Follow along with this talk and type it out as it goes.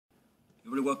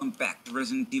Everybody, welcome back to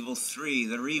Resident Evil 3,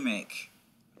 the remake.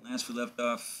 Last we left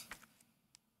off,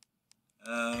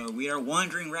 we are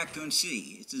wandering Raccoon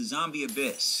City. It's a zombie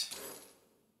abyss.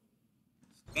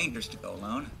 It's dangerous to go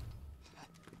alone.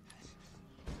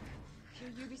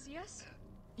 Your UBCS?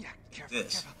 Yeah, careful,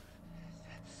 careful.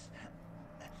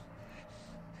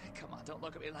 Come on, don't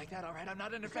look at me like that, alright? I'm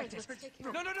not infected.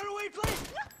 No, wait, please!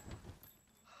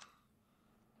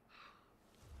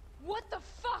 What the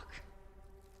fuck?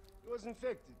 He was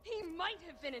infected. He might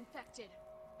have been infected.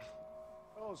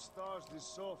 Oh, stars, this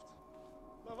soft.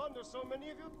 No wonder so many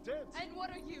of you dead. And what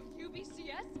are you,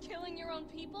 UBCS? Killing your own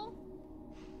people?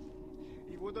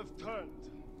 He would have turned.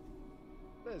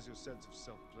 There's your sense of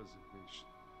self-preservation.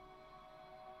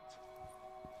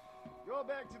 Go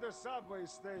back to the subway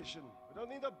station. We don't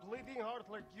need a bleeding heart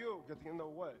like you getting in the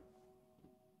way.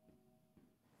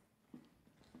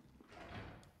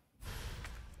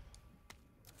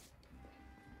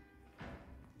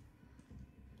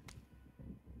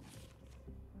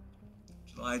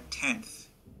 July 10th.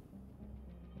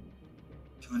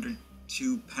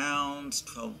 202 pounds,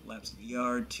 12 laps of the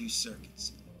yard, 2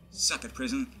 circuits. Suck it,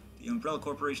 prison. The Umbrella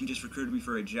Corporation just recruited me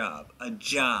for a job. A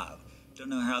job! Don't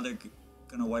know how they're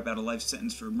gonna wipe out a life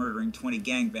sentence for murdering 20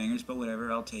 gangbangers, but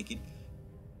whatever, I'll take it.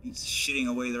 Beats shitting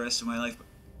away the rest of my life,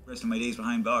 rest of my days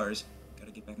behind bars.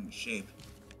 Gotta get back into shape.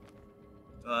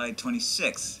 July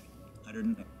 26th.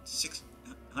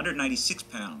 196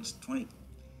 pounds,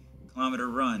 20-kilometer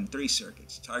run, 3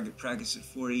 circuits. Target practice at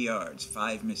 40 yards,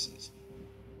 5 misses.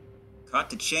 Caught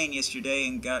the chain yesterday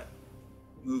and got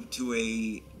moved to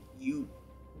a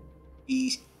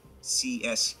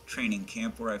UBCS training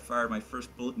camp where I fired my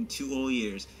first bullet in 2 whole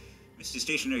years. Missed a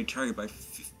stationary target by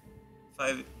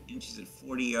 5 inches at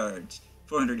 40 yards.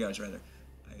 400 yards, rather.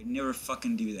 I never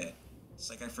fucking do that. It's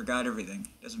like I forgot everything.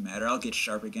 Doesn't matter, I'll get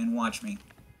sharp again, watch me.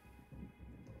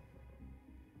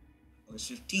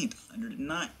 August 15th,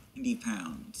 190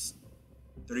 pounds.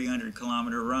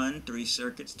 300-kilometer run, 3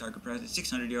 circuits, target practice,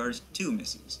 600 yards, 2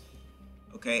 misses.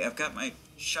 Okay, I've got my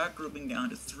shot grouping down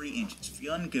to 3 inches.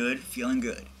 Feeling good, feeling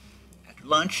good. At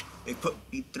lunch, they put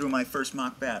me through my first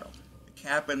mock battle. The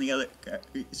Cap and the other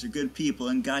guys are good people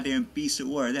and goddamn beasts at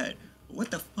war. That. But what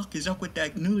the fuck is up with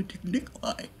that lunatic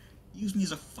Nikolai? He used me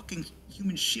as a fucking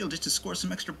human shield just to score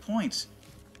some extra points.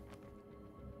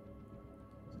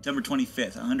 September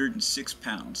 25th, 106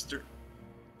 pounds,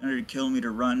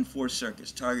 300-kilometer run, 4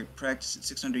 circuits, target practice at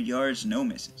 600 yards, no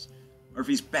misses.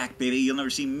 Murphy's back, baby. You'll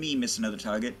never see me miss another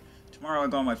target. Tomorrow I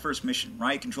go on my first mission,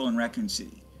 riot control in Raccoon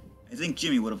City. I think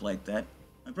Jimmy would have liked that.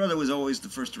 My brother was always the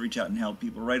first to reach out and help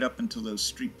people, right up until those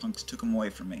street punks took him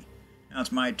away from me. Now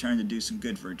it's my turn to do some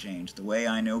good for a change, the way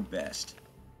I know best.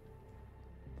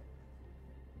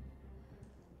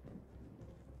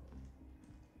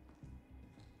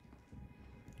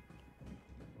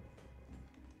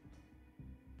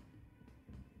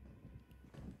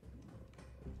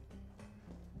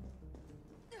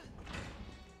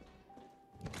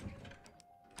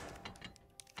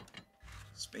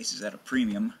 Space is at a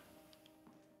premium,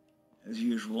 as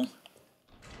usual.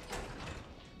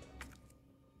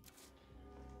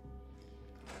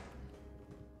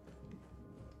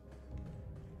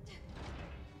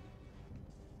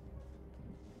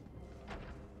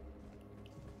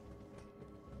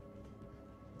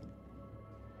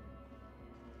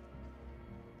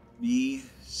 Me,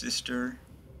 sister.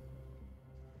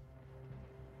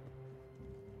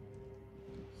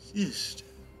 Sister.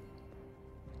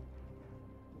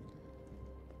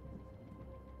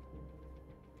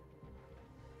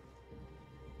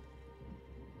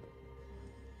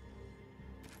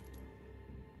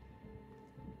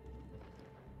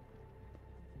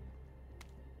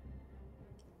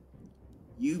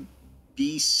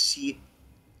 UBCS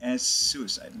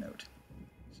suicide note.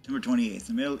 September 28th.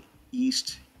 The Middle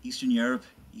East, Eastern Europe,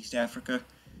 East Africa.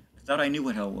 I thought I knew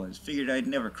what hell was. Figured I'd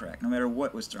never crack, no matter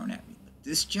what was thrown at me. But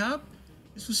this job?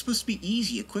 This was supposed to be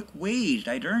easy, a quick wage.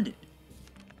 I'd earned it.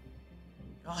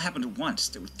 It all happened at once.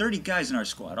 There were 30 guys in our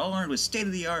squad, all armed with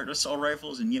state-of-the-art assault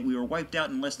rifles, and yet we were wiped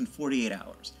out in less than 48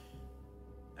 hours.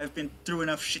 I've been through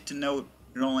enough shit to know it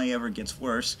only ever gets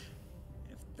worse.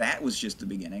 If that was just the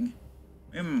beginning.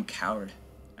 I'm a coward.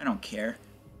 I don't care.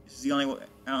 This is the only way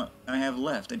I have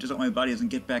left. I just hope my body doesn't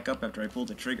get back up after I pull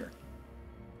the trigger.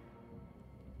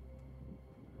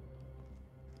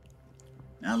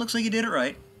 Now it looks like you did it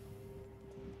right.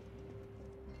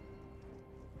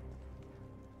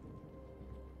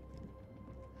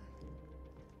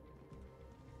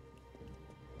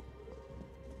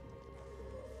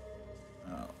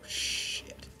 Oh,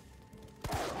 shit.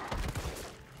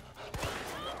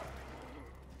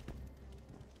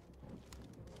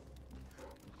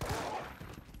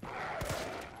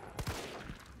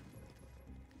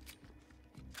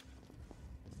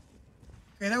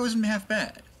 Okay, that wasn't half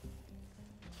bad.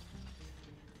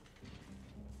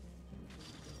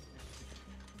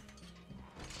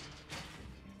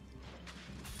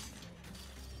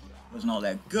 Wasn't all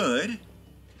that good.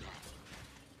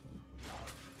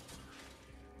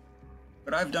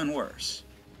 But I've done worse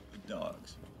with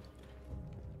dogs.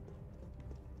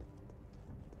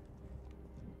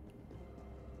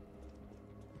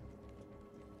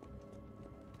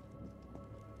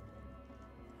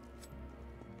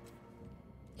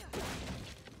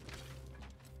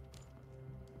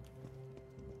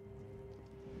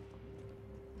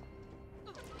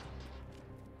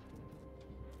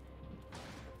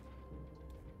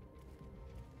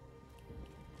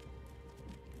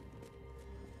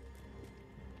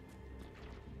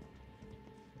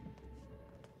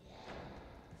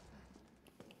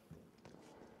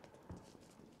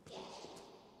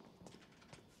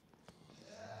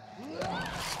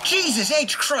 Jesus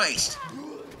H. Christ!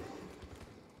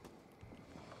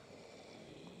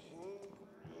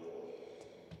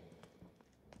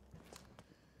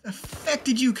 The feck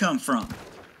did you come from?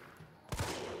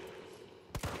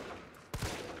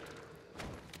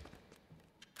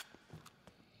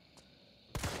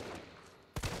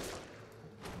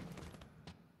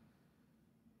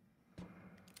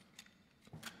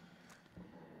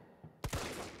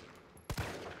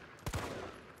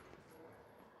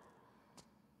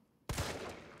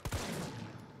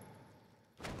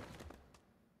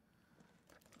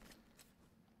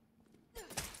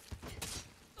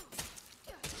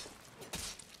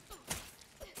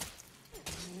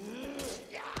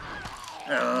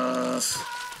 Ugh.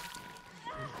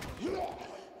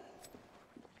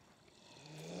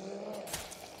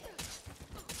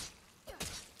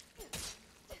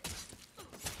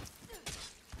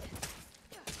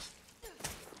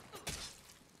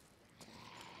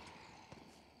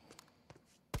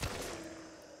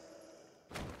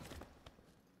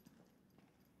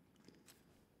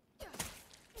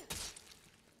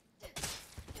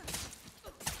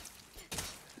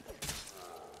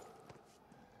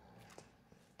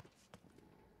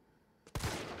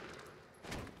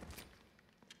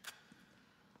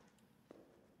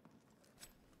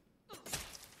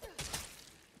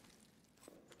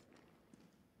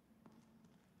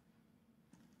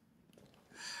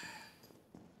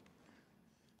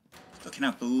 Still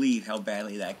cannot believe how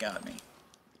badly that got me.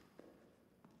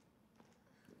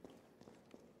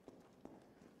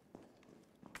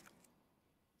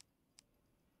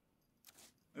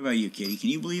 What about you, Kitty? Can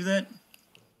you believe that?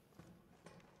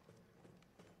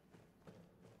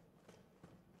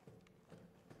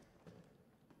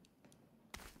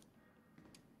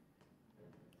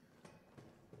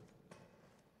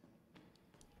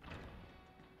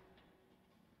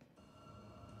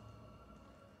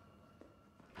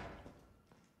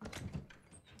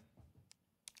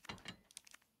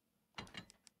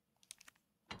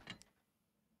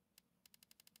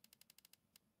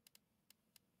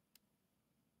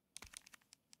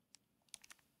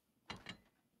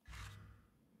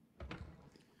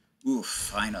 Oof,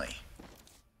 finally.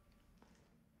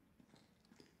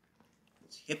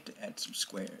 It's hip to add some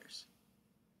squares.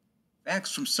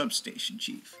 Facts from Substation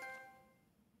Chief.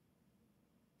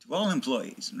 To all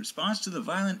employees, in response to the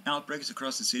violent outbreaks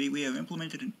across the city, we have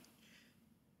implemented an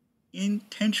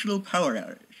intentional power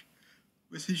outage.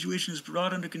 When the situation is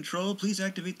brought under control, please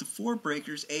activate the 4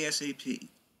 breakers ASAP.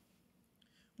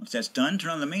 Once that's done,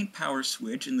 turn on the main power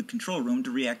switch in the control room to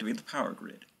reactivate the power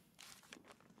grid.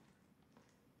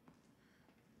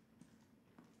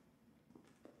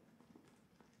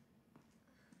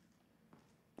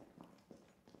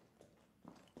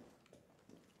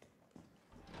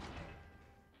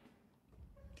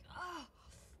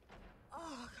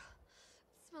 Oh,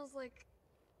 it smells like...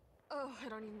 Oh, I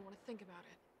don't even want to think about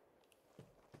it.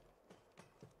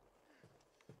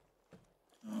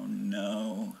 Oh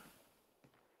no.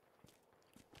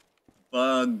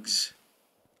 Bugs.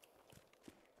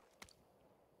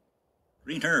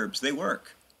 Green herbs, they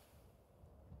work.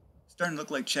 Starting to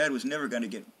look like Chad was never going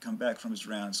to come back from his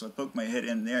round, so I poked my head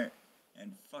in there,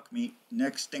 and fuck me,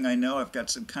 next thing I know, I've got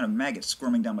some kind of maggot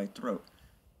squirming down my throat.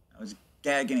 I was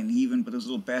gagging and heaving, but those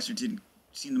little bastards didn't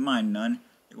seem to mind none.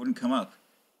 They wouldn't come up.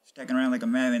 Stacking around like a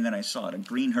madman, and then I saw it, a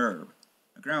green herb.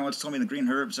 My grandma once told me the green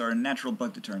herbs are a natural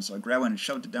bug deterrent, so I grabbed one and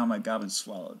shoved it down my gob and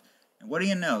swallowed. And what do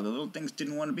you know, the little things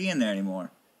didn't want to be in there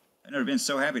anymore. I've never been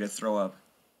so happy to throw up.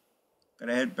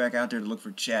 Gotta head back out there to look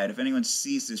for Chad. If anyone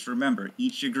sees this, remember,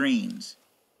 eat your greens.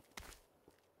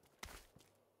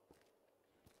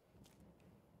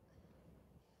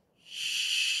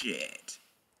 Shit.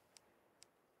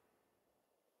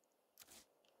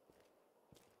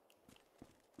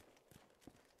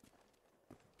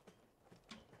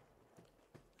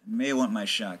 May want my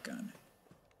shotgun.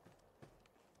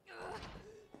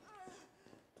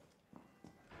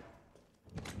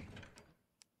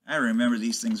 I remember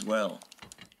these things well.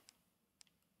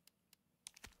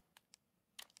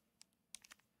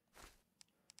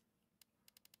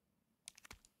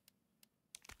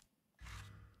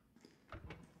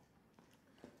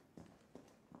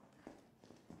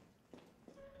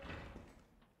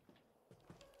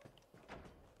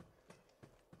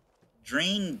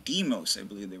 Drain Demos, I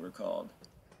believe they were called.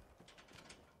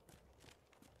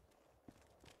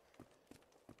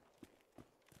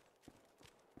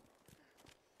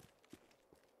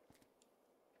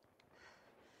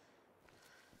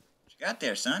 What you got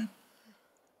there, son?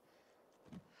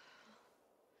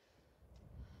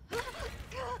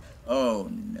 Oh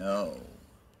no.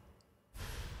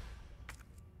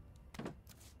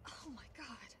 Oh my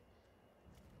god.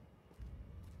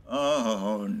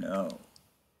 Oh no.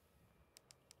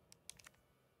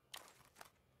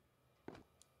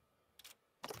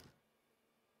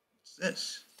 What's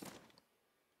this?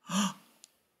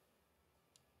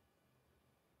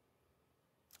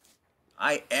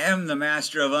 I am the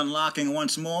master of unlocking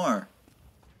once more.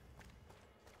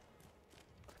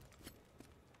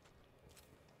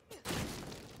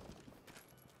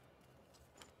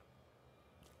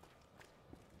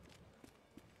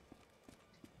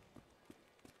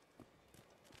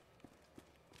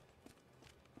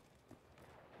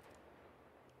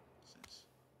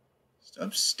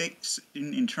 Substate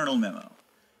internal memo.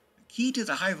 The key to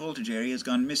the high voltage area has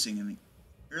gone missing, and the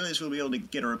earliest we'll be able to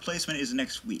get a replacement is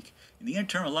next week. In the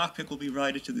interim, a lockpick will be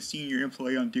provided to the senior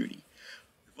employee on duty.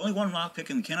 We have only one lockpick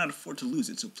and we cannot afford to lose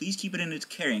it, so please keep it in its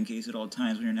carrying case at all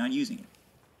times when you're not using it.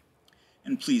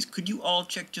 And please, could you all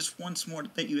check just once more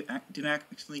that you didn't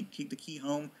accidentally take the key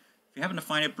home? If you happen to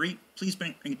find it, please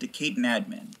bring it to Kate and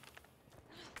admin.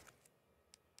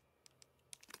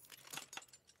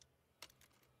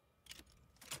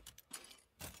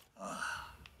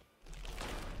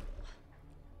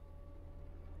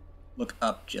 Look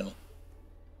up, Jill.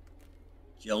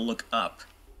 Jill, look up.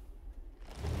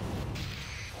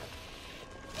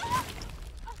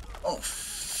 Oh,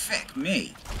 feck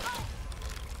me.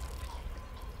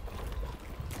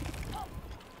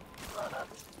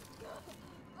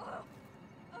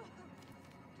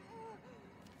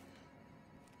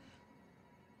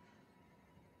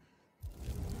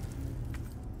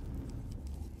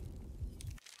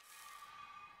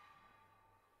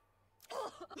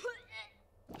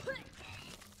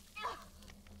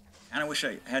 Kinda wish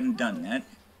I hadn't done that.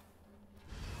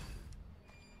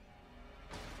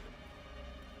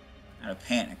 I'd have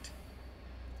panicked.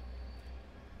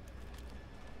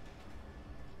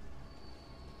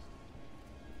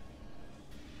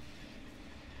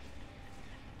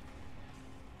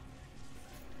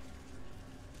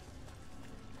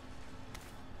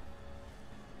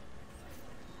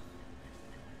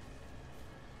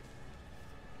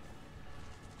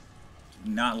 Do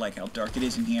not like how dark it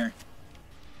is in here.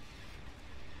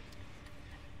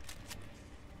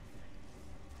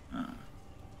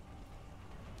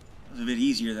 It was a bit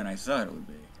easier than I thought it would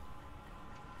be.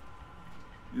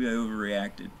 Maybe I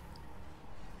overreacted.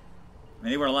 I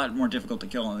mean, they were a lot more difficult to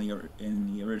kill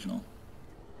in the original.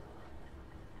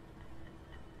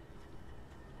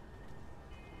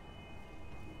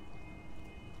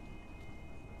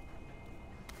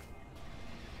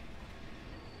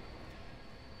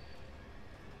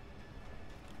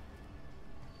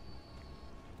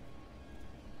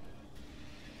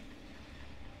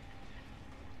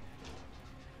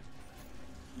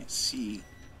 Can't see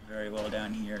very well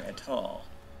down here at all.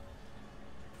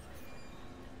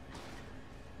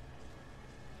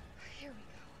 Here we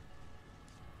go.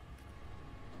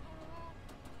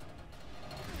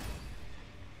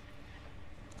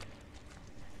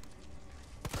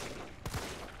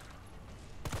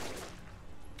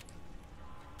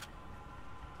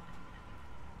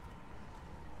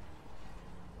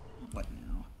 What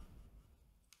now?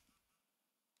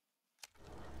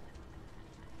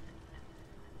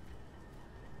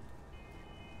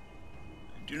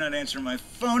 Do not answer my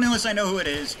phone unless I know who it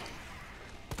is.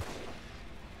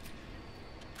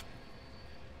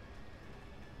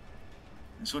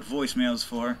 That's what voicemail's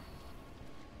for.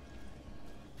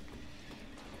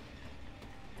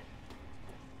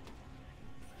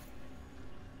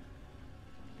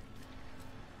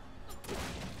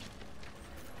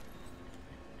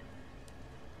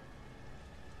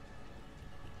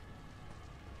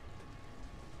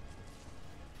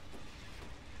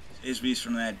 Saves me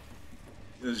from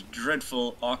those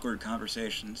dreadful, awkward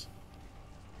conversations.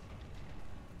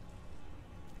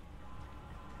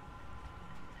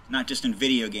 Not just in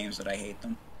video games that I hate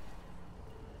them.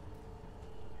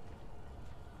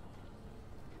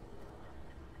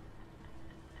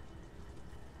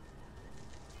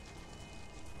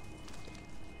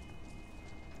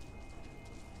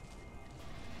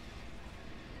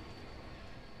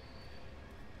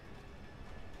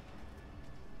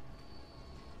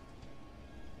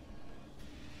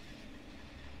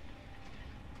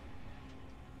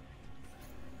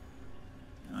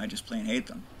 I just plain hate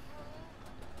them.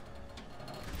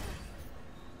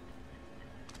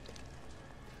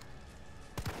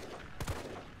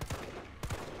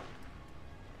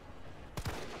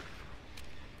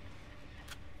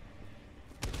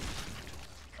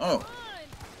 Oh.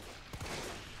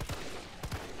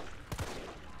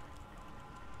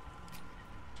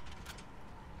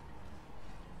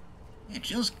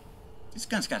 Yeah, this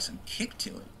gun's got some kick to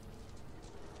it.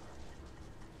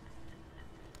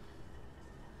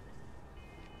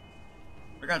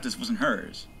 Forgot this wasn't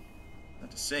hers.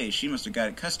 About to say, she must have got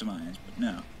it customized, but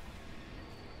no.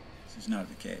 This is not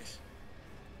the case.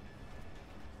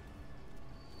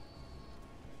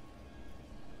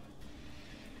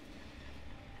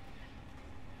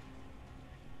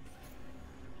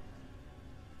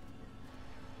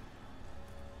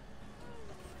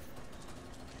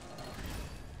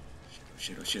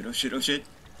 Shit, oh shit, oh shit, oh shit.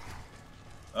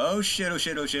 Oh shit, oh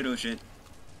shit, oh shit, oh shit.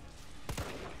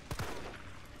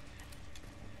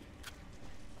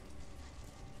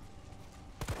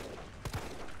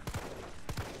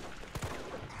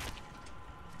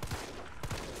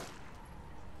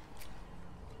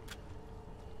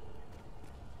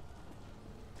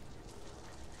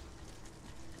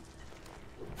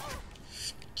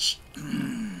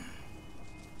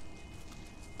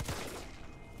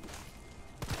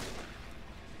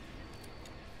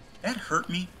 That hurt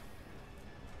me.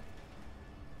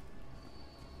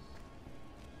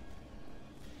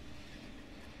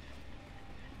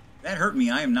 That hurt me.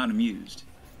 I am not amused.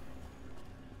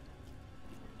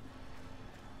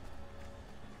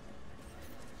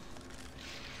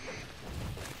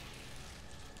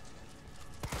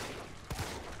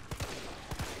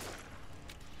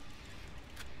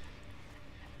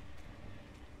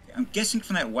 I'm guessing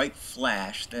from that white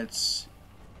flash that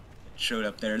showed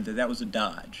up there that was a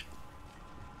dodge.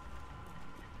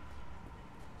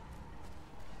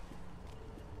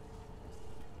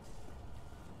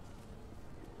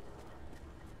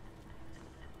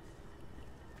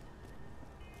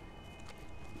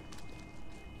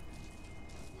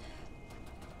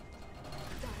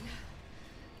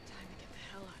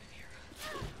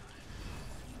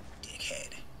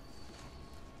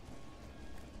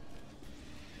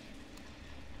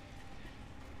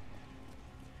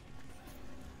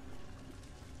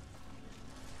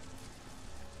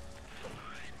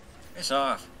 Piss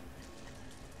off.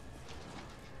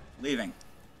 Leaving.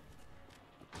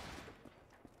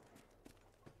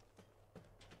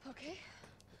 Okay.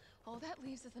 All that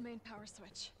leaves is the main power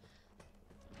switch.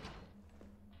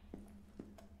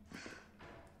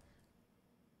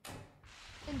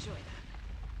 Enjoy that.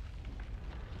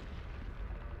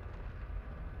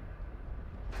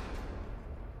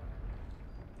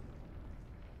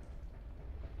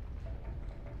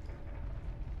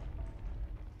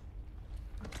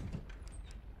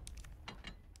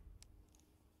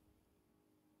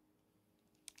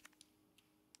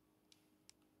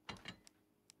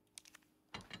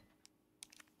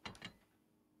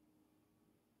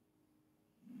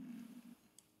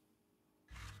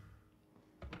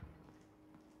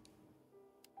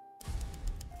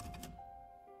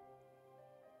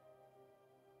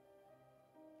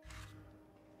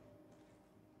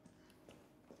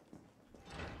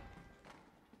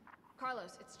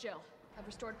 Carlos, it's Jill. I've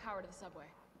restored power to the subway.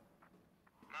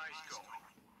 Nice going.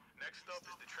 Next up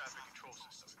is the traffic control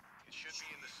system. It should be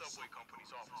in the subway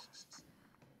company's offices.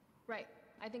 Right.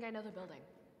 I think I know the building.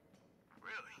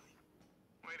 Really?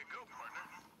 Way to go, partner.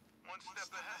 One step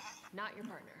ahead. Not your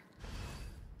partner.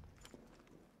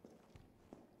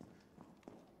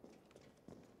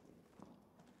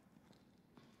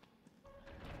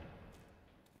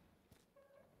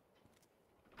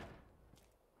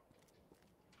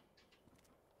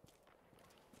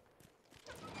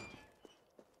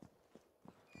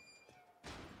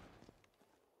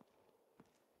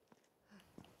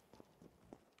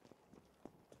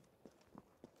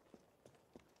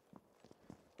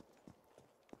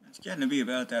 It's getting to be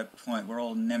about that point where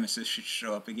old Nemesis should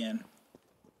show up again.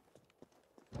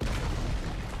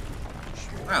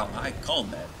 Wow, I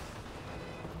called that.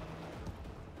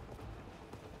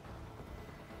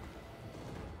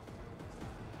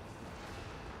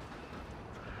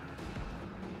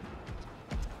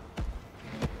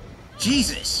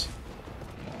 Jesus!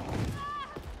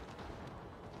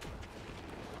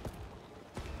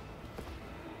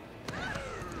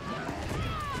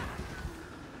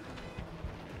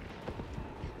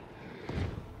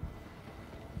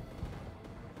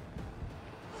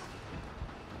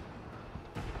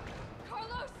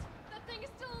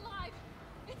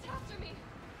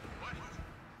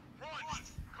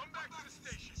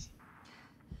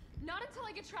 Not until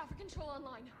I get traffic control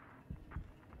online.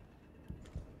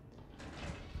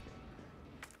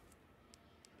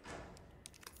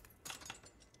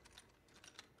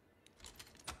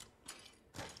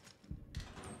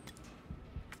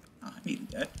 I needed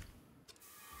that.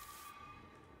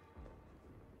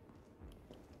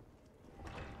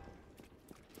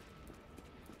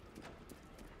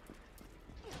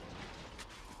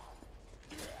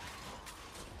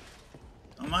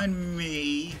 Don't mind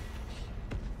me.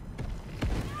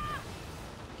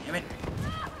 Damn it.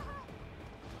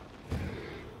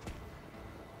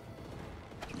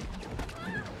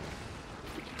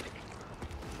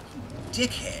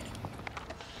 Dickhead.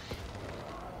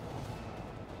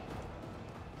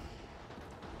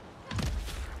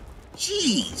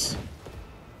 Jeez.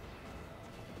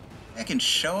 I can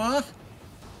show off?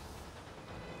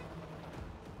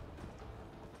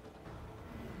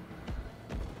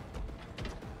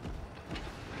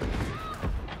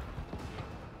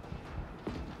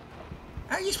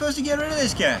 How are you supposed to get rid of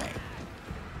this guy?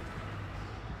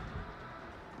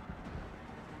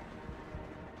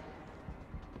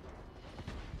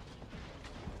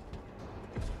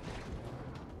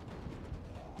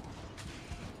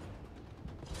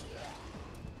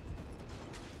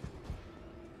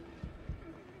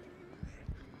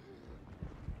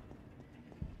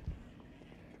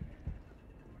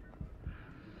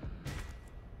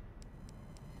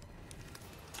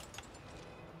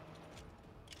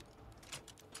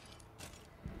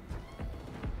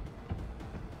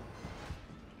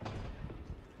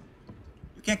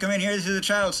 You can't come in here. This is a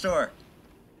child store.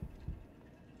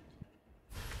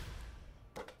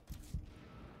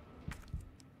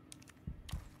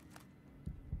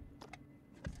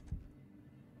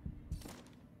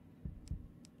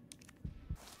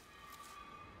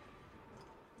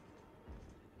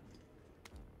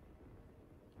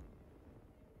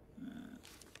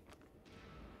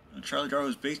 Charlie Jar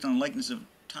was based on the likeness of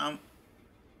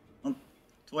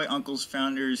Toy Uncle's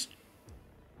founders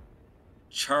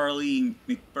Charlie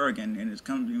McBurgan and his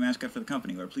company mascot for the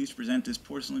company. We are pleased to present this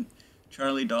porcelain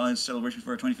Charlie doll as a celebration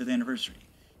for our 25th anniversary.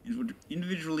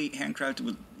 Individually handcrafted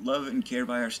with love and care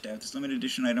by our staff, this limited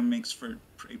edition item makes for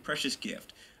a precious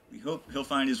gift. We hope he'll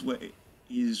find his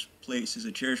place as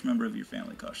a cherished member of your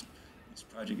family. Caution: This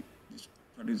product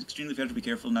is extremely fragile. Be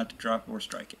careful not to drop or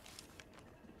strike it.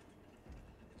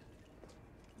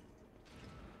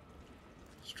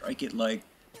 Strike it like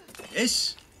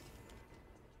this.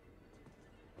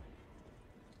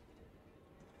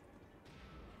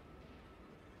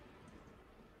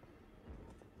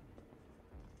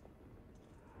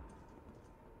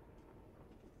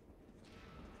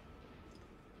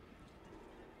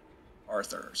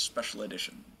 Arthur, Special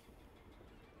Edition.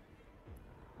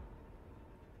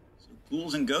 So,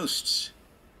 Ghouls and Ghosts.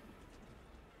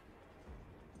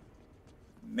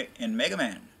 And Mega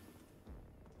Man.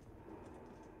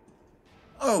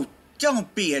 Oh,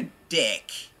 don't be a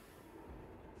dick.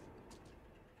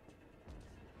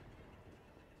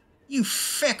 You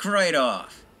feck right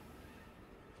off.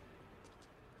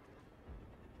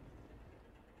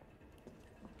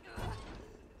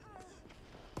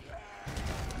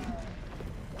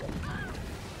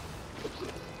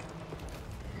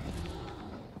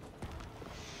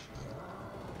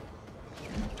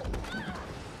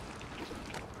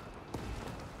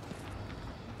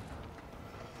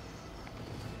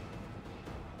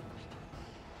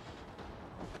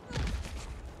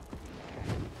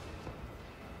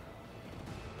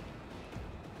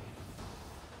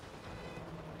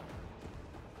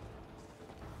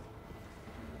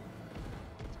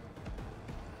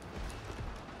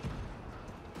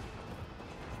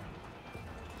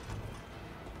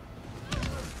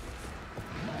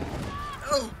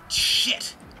 Oh,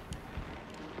 shit!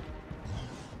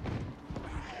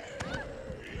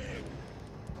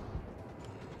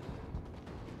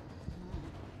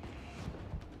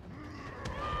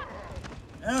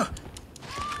 Oh!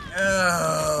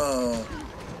 Oh!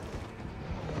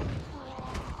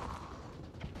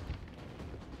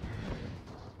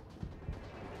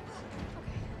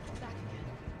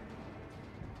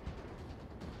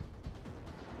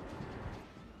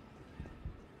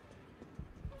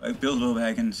 Like Bilbo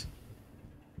Baggins.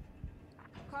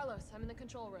 Carlos, I'm in the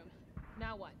control room.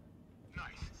 Now what?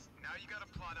 Nice. Now you gotta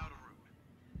plot out a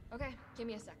route. Okay, give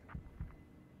me a second.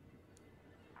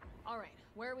 Alright,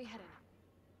 where are we heading?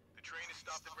 The train is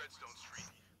stopped at Redstone Street.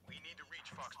 We need to reach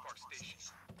Fox Park Station.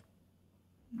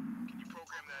 Can you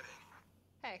program that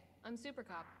in? Hey, I'm Super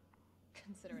Cop.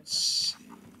 Consider it Let's see.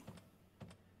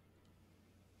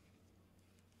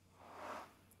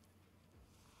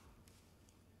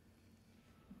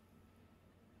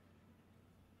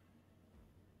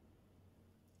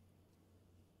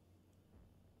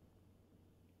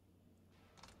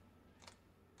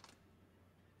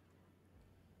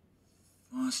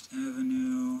 Lost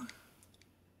Avenue.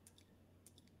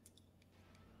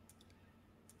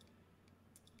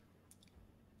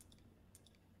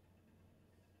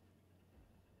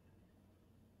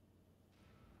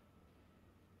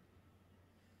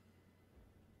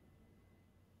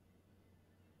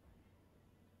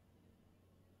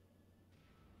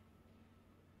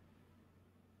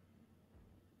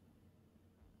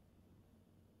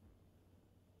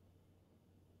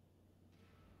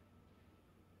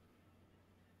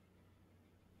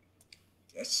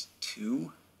 Guess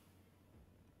 2.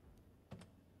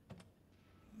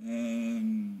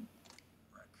 Then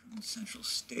Raccoon Central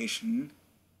Station.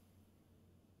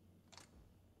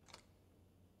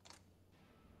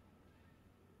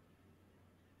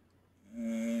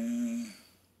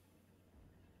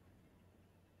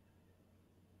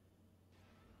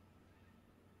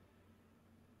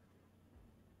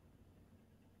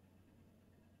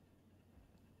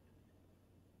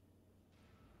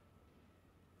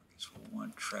 Guess we'll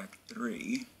want track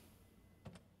 3.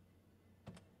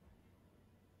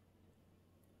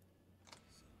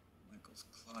 Michael's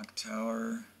Clock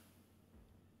Tower.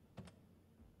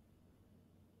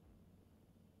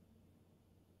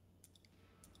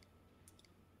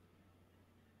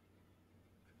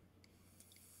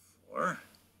 Or,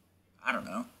 I don't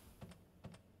know.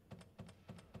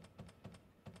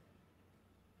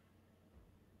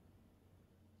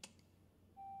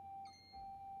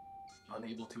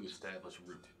 Unable to establish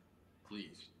route.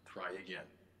 Please try again.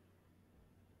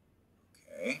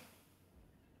 Okay.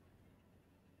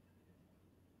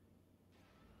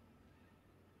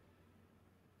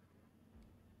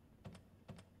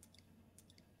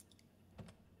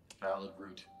 Valid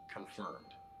route confirmed.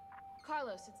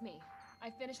 Carlos, it's me. I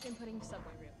finished inputting the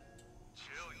subway route.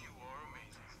 Chill, you are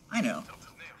amazing. I know. Tough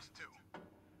as nails, too.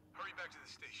 Hurry back to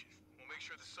the station. We'll make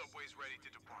sure the subway's ready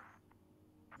to depart.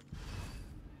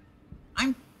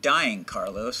 I'm dying,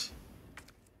 Carlos.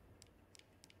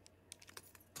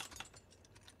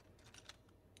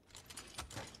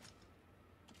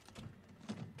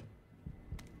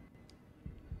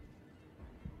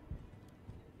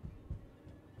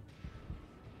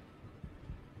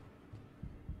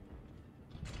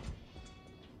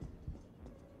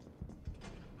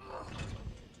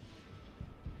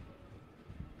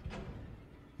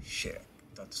 Shit,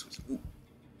 I thought this was... Ooh.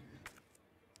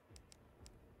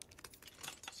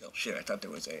 Still, shit, I thought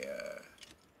there was a,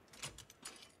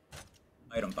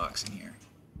 item box in here.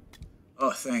 Oh,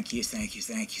 thank you, thank you,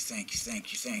 thank you, thank you,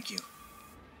 thank you, thank you.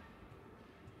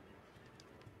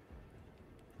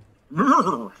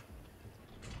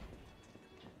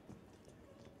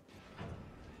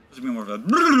 This would be more of a... What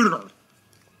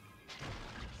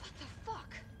the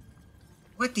fuck?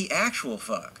 What the actual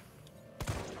fuck?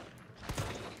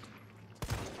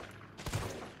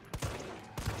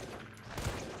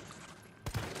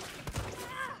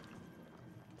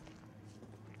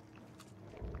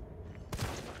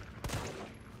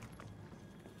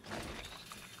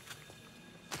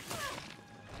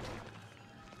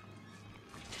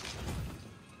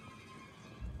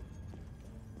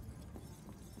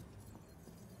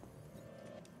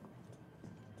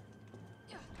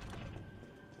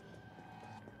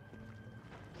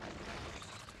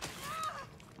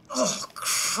 Oh,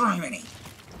 criminy.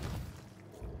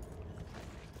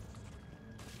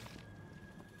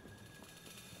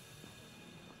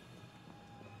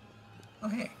 Oh,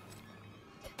 hey.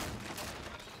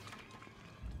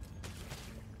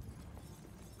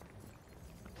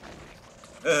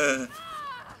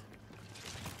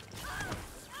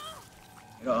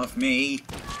 Get off me.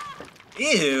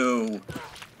 Ew.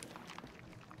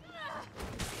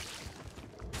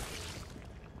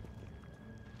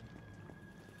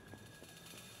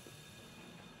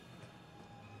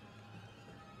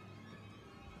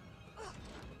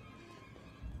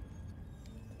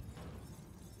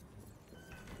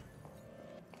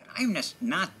 I'm just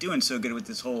not doing so good with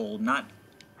this whole not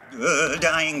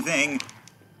dying thing.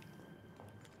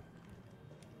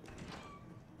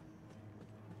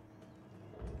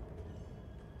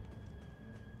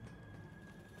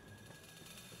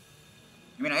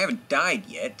 I mean, I haven't died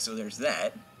yet, so there's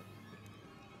that.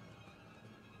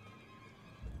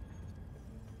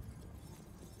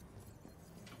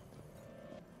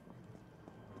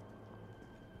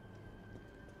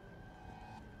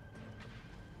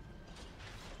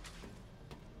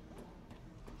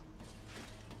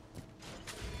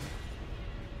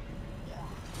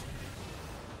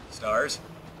 Stars.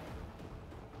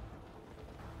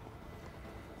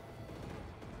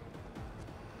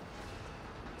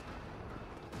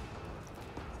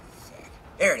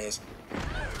 There it is.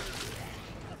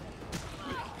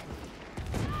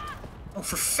 Oh,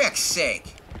 for feck's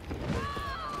sake.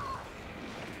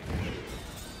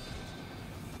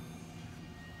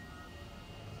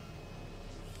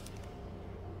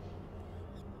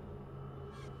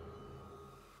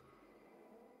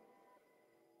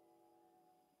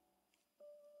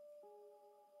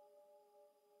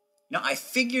 No, I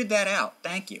figured that out.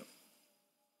 Thank you.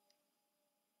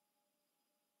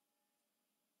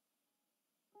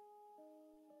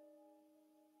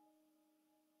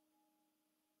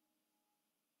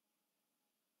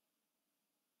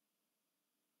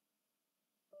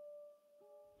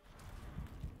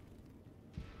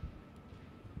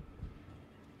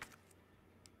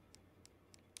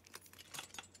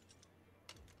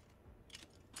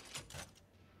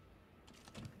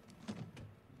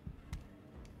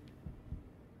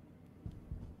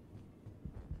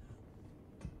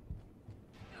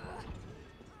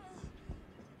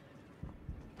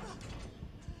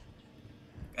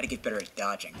 get better at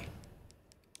dodging.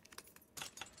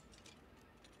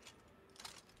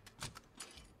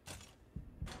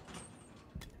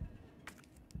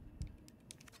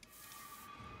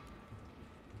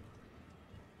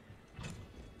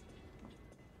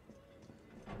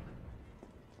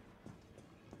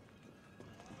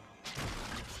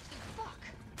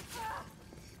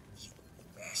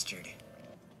 Bastard.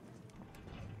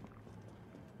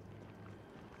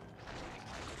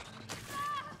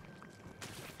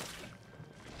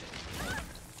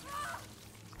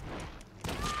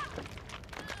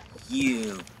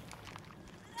 You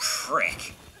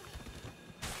prick.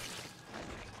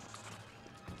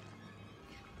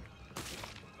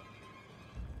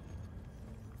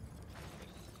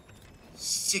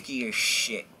 Sick of your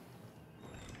shit.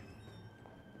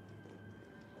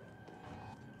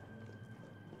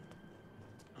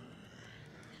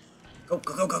 Go,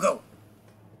 go, go, go, go!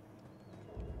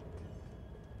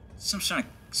 Some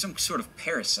sort of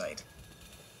parasite.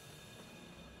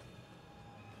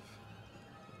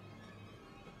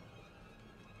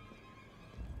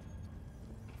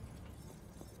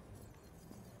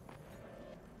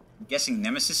 I'm guessing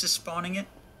Nemesis is spawning it?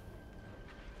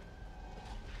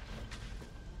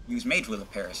 He was made with a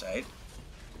parasite.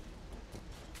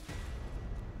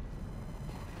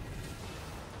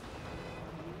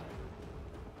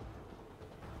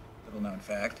 Little known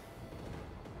fact.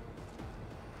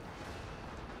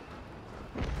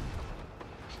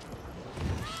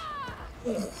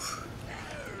 Oh.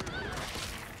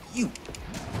 You.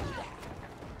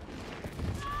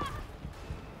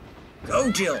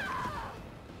 Go, Jill.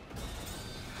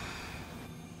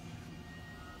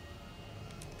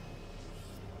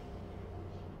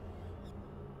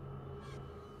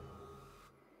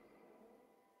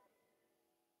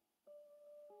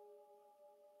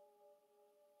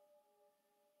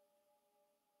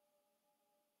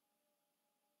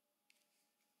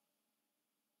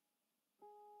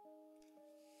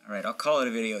 Alright, I'll call it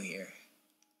a video here.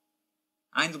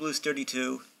 I'm the Blues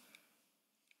 32.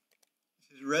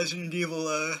 This is Resident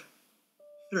Evil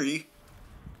 3.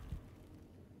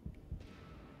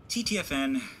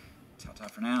 TTFN. Ta-ta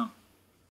for now.